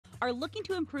are looking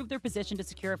to improve their position to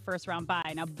secure a first-round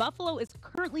bye. Now, Buffalo is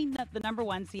currently the number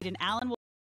 1 seed, and Allen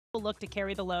will look to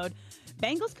carry the load.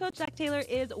 Bengals coach Zac Taylor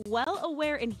is well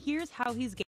aware, and here's how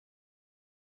he's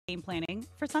game planning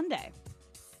for Sunday.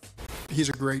 He's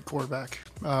a great quarterback.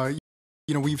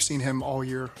 We've seen him all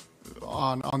year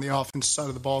on the offense side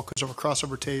of the ball because of our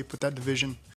crossover tape with that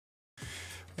division.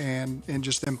 And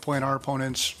just them playing our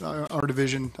opponents, our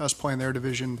division, us playing their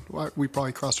division. We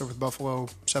probably crossed over with Buffalo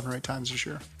 7 or 8 times this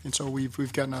year. And so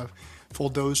we've gotten a full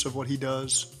dose of what he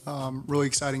does. Really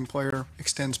exciting player,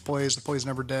 extends plays. The play's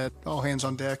never dead. All hands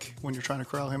on deck when you're trying to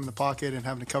corral him in the pocket and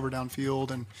having to cover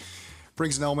downfield, and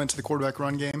brings an element to the quarterback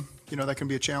run game. That can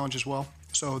be a challenge as well.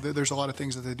 So there's a lot of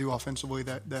things that they do offensively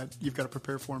that you've got to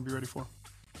prepare for and be ready for.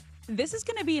 This is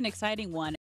going to be an exciting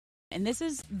one. And this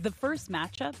is the first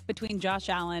matchup between Josh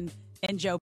Allen and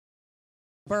Joe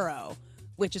Burrow,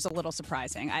 which is a little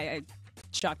surprising. It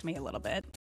shocked me a little bit.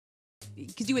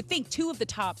 Because you would think 2 of the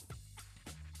top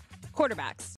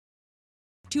quarterbacks,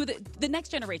 2 of the next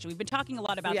generation. We've been talking a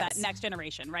lot about that next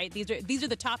generation, right? These are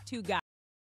the top 2 guys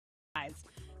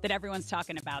that everyone's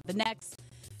talking about. The next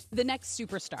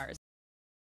superstars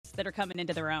that are coming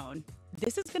into their own.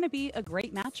 This is going to be a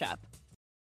great matchup.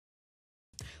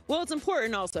 Well, it's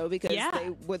important also because they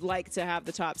would like to have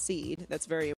the top seed. That's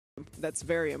very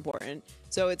important.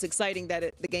 So it's exciting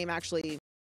that the game actually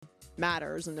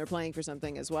matters and they're playing for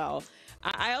something as well.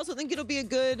 I also think it'll be a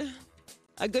good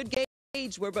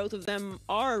gauge where both of them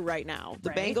are right now. The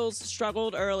Bengals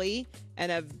struggled early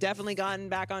and have definitely gotten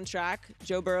back on track.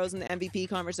 Joe Burrow's in the MVP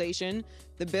conversation.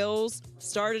 The Bills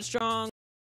started strong,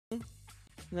 and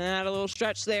then had a little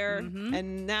stretch there,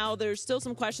 and now there's still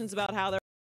some questions about how their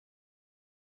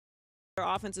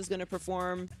offense is going to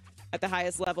perform at the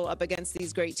highest level up against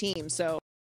these great teams. So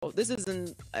this is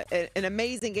an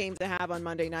amazing game to have on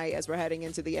Monday night as we're heading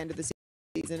into the end of the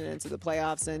season and into the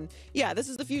playoffs. And this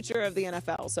is the future of the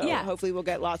NFL. So hopefully we'll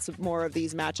get lots of more of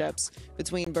these matchups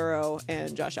between Burrow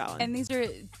and Josh Allen. And these are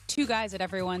 2 guys that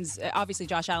obviously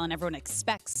Josh Allen, everyone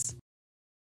expects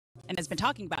and has been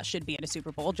talking about should be in a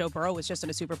Super Bowl. Joe Burrow was just in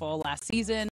a Super Bowl last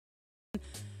season.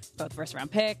 Both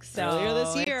first-round picks. So earlier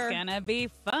this year. It's going to be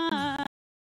fun.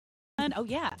 Oh,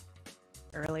 yeah.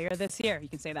 Earlier this year. You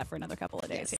can say that for another couple of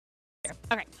days here.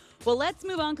 Okay. Well, let's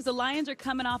move on because the Lions are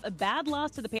coming off a bad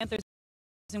loss to the Panthers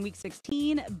in Week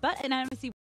 16, but an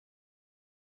NFC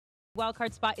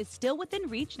wildcard spot is still within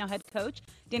reach. Now, head coach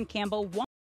Dan Campbell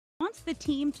wants the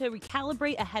team to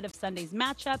recalibrate ahead of Sunday's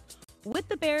matchup with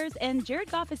the Bears, and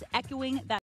Jared Goff is echoing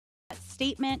that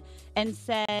statement and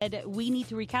said we need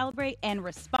to recalibrate and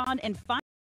respond and find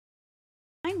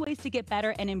ways to get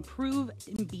better and improve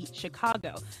and beat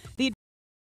Chicago. The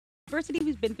adversity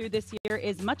we've been through this year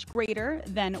is much greater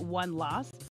than one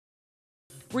loss.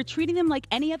 We're treating them like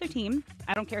any other team.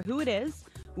 I don't care who it is.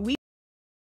 We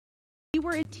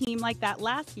were a team like that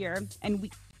last year, and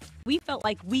we felt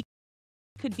like we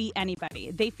could beat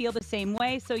anybody. They feel the same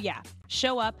way. So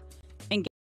show up and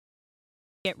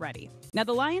get ready. Now,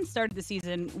 the Lions started the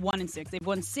season 1-6. They've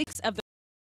won 6 of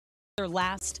their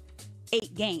last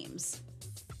 8 games.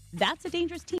 That's a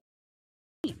dangerous team.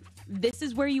 This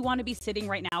is where you want to be sitting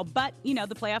right now. But, the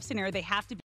playoff scenario, they have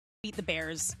to beat the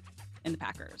Bears and the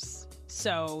Packers.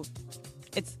 So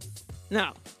they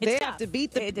have to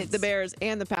beat the Bears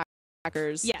and the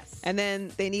Packers. Yes. And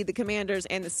then they need the Commanders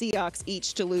and the Seahawks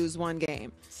each to lose 1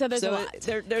 game. So there's a lot.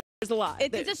 There's a lot.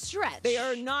 It's a stretch. They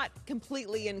are not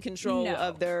completely in control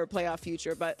of their playoff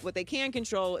future, but what they can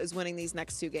control is winning these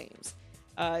next 2 games.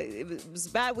 It was a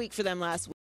bad week for them last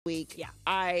week. Yeah.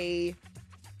 I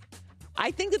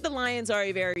think that the Lions are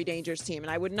a very dangerous team,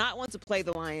 and I would not want to play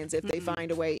the Lions if they find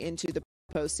a way into the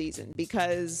postseason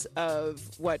because of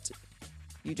what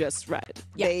you just read.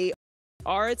 Yeah. They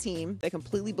are a team that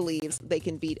completely believes they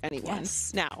can beat anyone.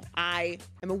 Yes. Now, I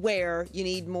am aware you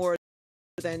need more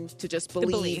than to just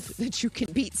believe that you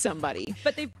can beat somebody.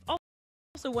 But they've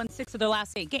also won 6 of their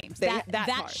last 8 games.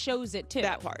 That shows it too.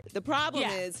 That part. The problem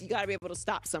is you got to be able to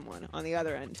stop someone on the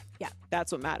other end. Yeah.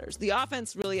 That's what matters. The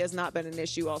offense really has not been an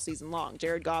issue all season long.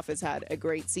 Jared Goff has had a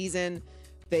great season.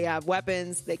 They have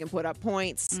weapons. They can put up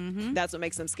points. That's what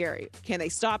makes them scary. Can they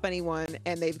stop anyone?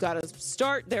 And they've got to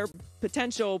start their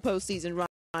potential postseason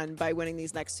run by winning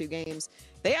these next 2 games.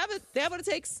 They have what it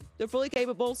takes. They're fully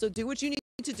capable. So do what you need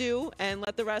to do and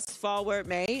let the rest fall where it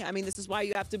may. I mean, this is why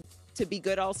you have to be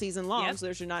good all season long. So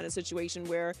you're not in a situation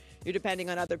where you're depending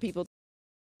on other people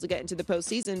to get into the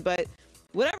postseason. But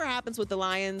whatever happens with the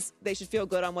Lions, they should feel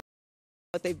good on what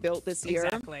they've built this year.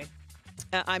 Exactly.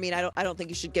 I mean, I don't think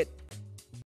you should get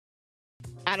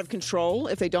out of control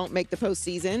if they don't make the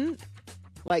postseason.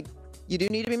 Like, You do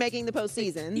need to be making the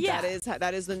postseason. Yeah.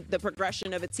 That is the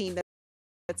progression of a team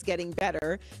that's getting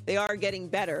better. They are getting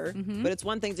better, but it's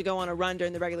one thing to go on a run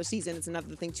during the regular season. It's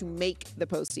another thing to make the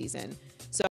postseason.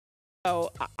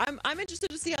 So I'm interested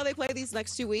to see how they play these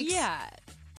next 2 weeks. Yeah.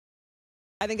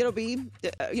 I think it'll be,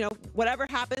 whatever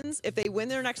happens, if they win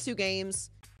their next 2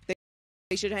 games,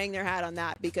 they should hang their hat on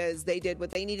that because they did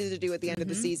what they needed to do at the end of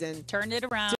the season. Turned it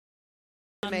around.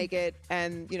 To make it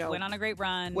and, went on a great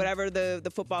run. Whatever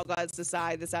the football gods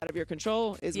decide that's out of your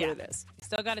control is what it is.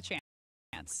 Still got a chance.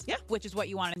 Yeah. Which is what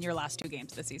you want in your last 2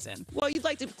 games this season. Well, you'd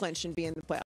like to clinch and be in the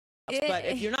playoffs. But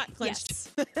if you're not clinched,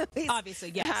 yes.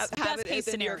 Obviously, yes. have it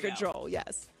within your control.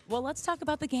 Yes. Well, let's talk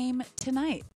about the game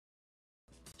tonight,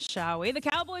 shall we? The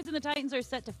Cowboys and the Titans are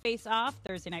set to face off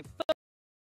Thursday night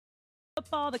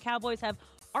football. The Cowboys have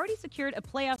already secured a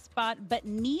playoff spot, but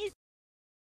need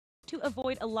to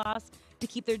avoid a loss to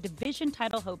keep their division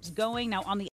title hopes going. Now,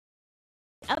 on the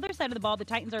other side of the ball, the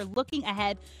Titans are looking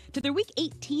ahead to their Week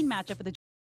 18 matchup with the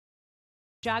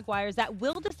Jaguars that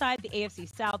will decide the AFC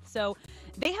South. So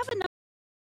they have a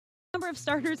number of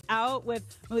starters out,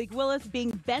 with Malik Willis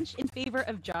being benched in favor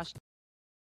of Josh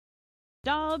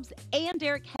Dobbs and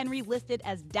Derrick Henry listed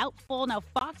as doubtful. Now,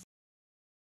 Fox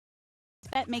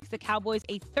Bet makes the Cowboys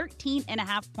a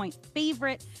 13.5-point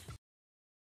favorite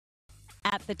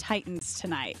at the Titans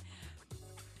tonight.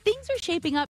 Things are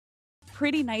shaping up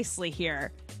pretty nicely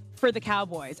here for the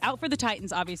Cowboys. Out for the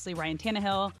Titans, obviously, Ryan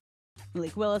Tannehill,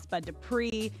 Malik Willis, Bud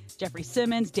Dupree, Jeffrey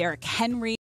Simmons, Derrick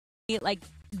Henry. Like,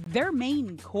 their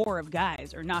main core of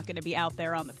guys are not going to be out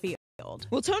there on the field.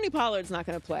 Well, Tony Pollard's not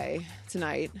going to play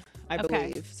tonight, I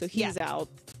believe. So he's out.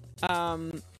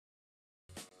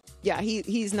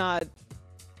 He's not.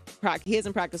 He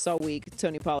hasn't practiced all week.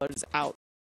 Tony Pollard's out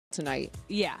tonight.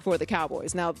 Yeah. For the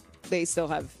Cowboys. Now they still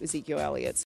have Ezekiel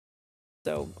Elliott,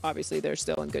 so obviously they're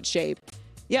still in good shape.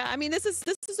 Yeah, I mean this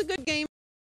is a good game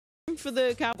for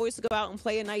the Cowboys to go out and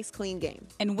play a nice, clean game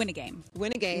and win a game.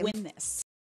 Win this.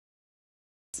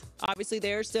 Obviously,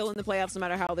 they're still in the playoffs no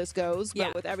matter how this goes.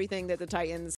 But with everything that the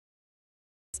Titans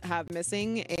have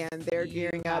missing, and they're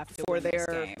gearing up for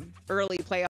their early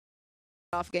playoff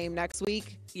game next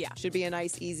week. Yeah. Should be a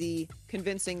nice, easy,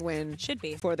 convincing win. Should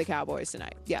be. For the Cowboys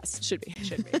tonight. Yes, should be.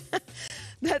 Should be.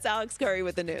 That's Alex Curry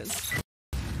with the news.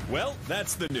 Well,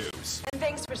 that's the news. And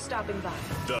thanks for stopping by.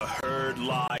 The Herd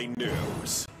Lie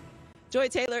News. Joy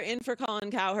Taylor in for Colin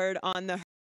Cowherd on the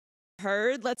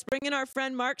Herd. Let's bring in our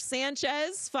friend Mark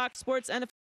Sanchez, Fox Sports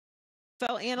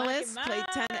NFL analyst. Played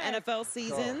 10 NFL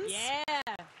seasons.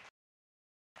 Yeah.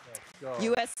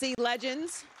 USC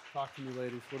legends. Talk to me,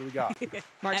 ladies. What do we got?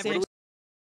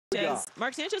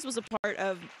 Mark Sanchez was a part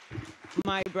of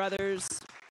my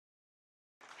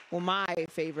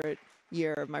favorite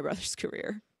year of my brother's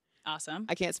career. Awesome.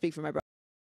 I can't speak for my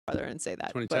brother and say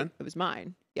that. 2010? But it was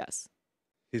mine. Yes.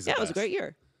 It was a great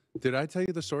year. Did I tell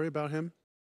you the story about him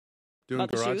doing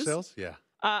about garage sales? Yeah.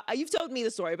 You've told me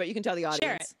the story, but you can tell the audience.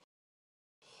 Share it.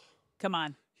 Come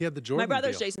on. He had the Jordan My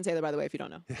brother's deal. Jason Taylor, by the way, if you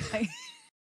don't know.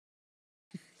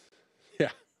 Yeah.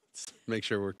 Let's make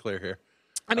sure we're clear here.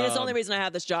 I mean, it's the only reason I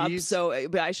have this job,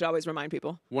 but I should always remind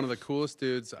people. One of the coolest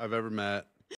dudes I've ever met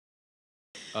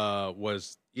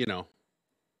was,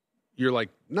 you're like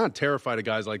not terrified of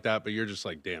guys like that, but you're just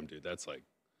like, damn, dude, that's like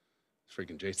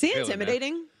freaking Jason Taylor. Is he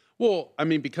intimidating? Man. Well, I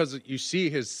mean, because you see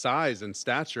his size and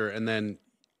stature, and then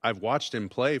I've watched him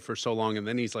play for so long, and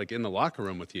then he's like in the locker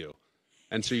room with you.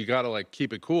 And so you got to like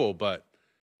keep it cool, but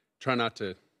try not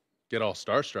to get all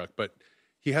starstruck. But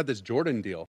he had this Jordan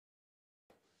deal,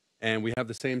 and we have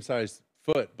the same size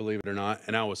foot, believe it or not.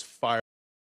 And I was fired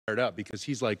up because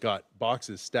he's like got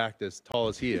boxes stacked as tall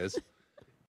as he is.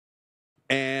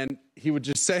 And he would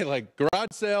just say like, garage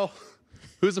sale,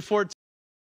 who's a 14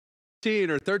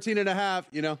 or 13 and a half,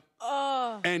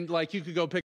 Oh. And like you could go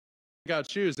pick out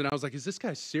shoes. And I was like, is this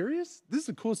guy serious? This is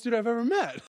the coolest dude I've ever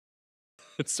met.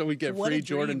 So we get free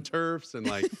Jordan turfs and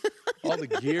like all the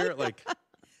gear. Like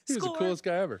he was the coolest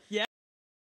guy ever. Yeah.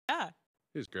 Yeah.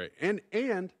 He was great.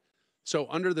 And so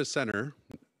under the center,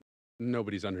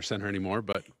 nobody's under center anymore,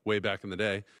 but way back in the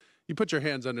day, you put your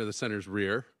hands under the center's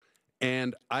rear.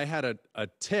 And I had a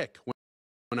tick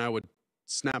when I would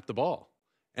snap the ball,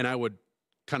 and I would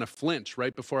kind of flinch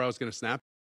right before I was going to snap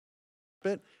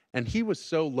it. And he was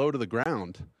so low to the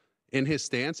ground in his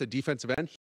stance at defensive end,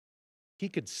 he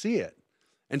could see it.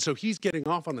 And so he's getting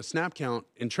off on the snap count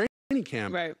in training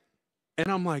camp. Right.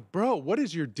 And I'm like, bro, what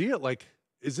is your deal? Like,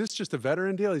 is this just a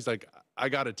veteran deal? He's like, I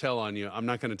got to tell on you. I'm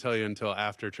not going to tell you until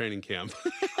after training camp.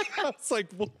 I was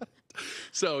like, what?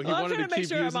 So he wanted to keep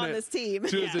using I'm on this team.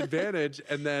 to his advantage.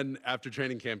 And then after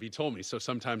training camp, he told me. So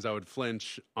sometimes I would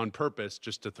flinch on purpose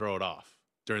just to throw it off.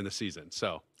 during the season.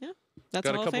 So That's got a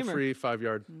a Hall of couple Famer. free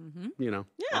 5-yard, Yeah.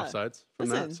 offsides from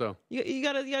Listen, that. So you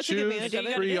gotta take advantage of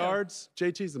it. 3 yards.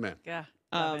 JT's the man. Yeah.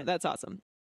 love it. That's awesome.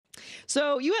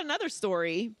 So you had another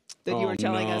story that you were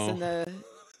telling us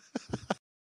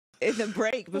in the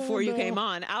break before you came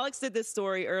on. Alex did this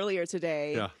story earlier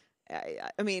today. Yeah.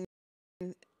 I mean,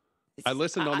 I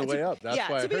listened on the way up. That's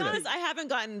why I to be heard honest, it. I haven't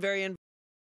gotten very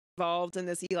involved in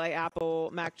this Eli Apple,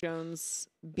 Mac Jones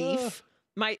beef.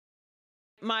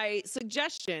 My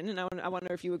suggestion, and I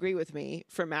wonder if you agree with me,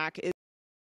 for Mac is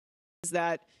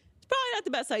that it's probably not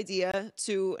the best idea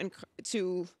to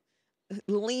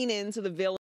lean into the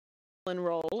villain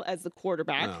role as the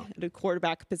quarterback, the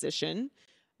quarterback position.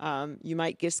 You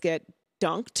might just get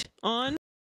dunked on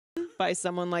by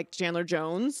someone like Chandler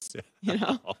Jones. You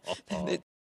know,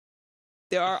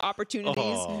 there are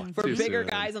opportunities for bigger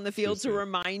guys on the field to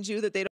remind you that they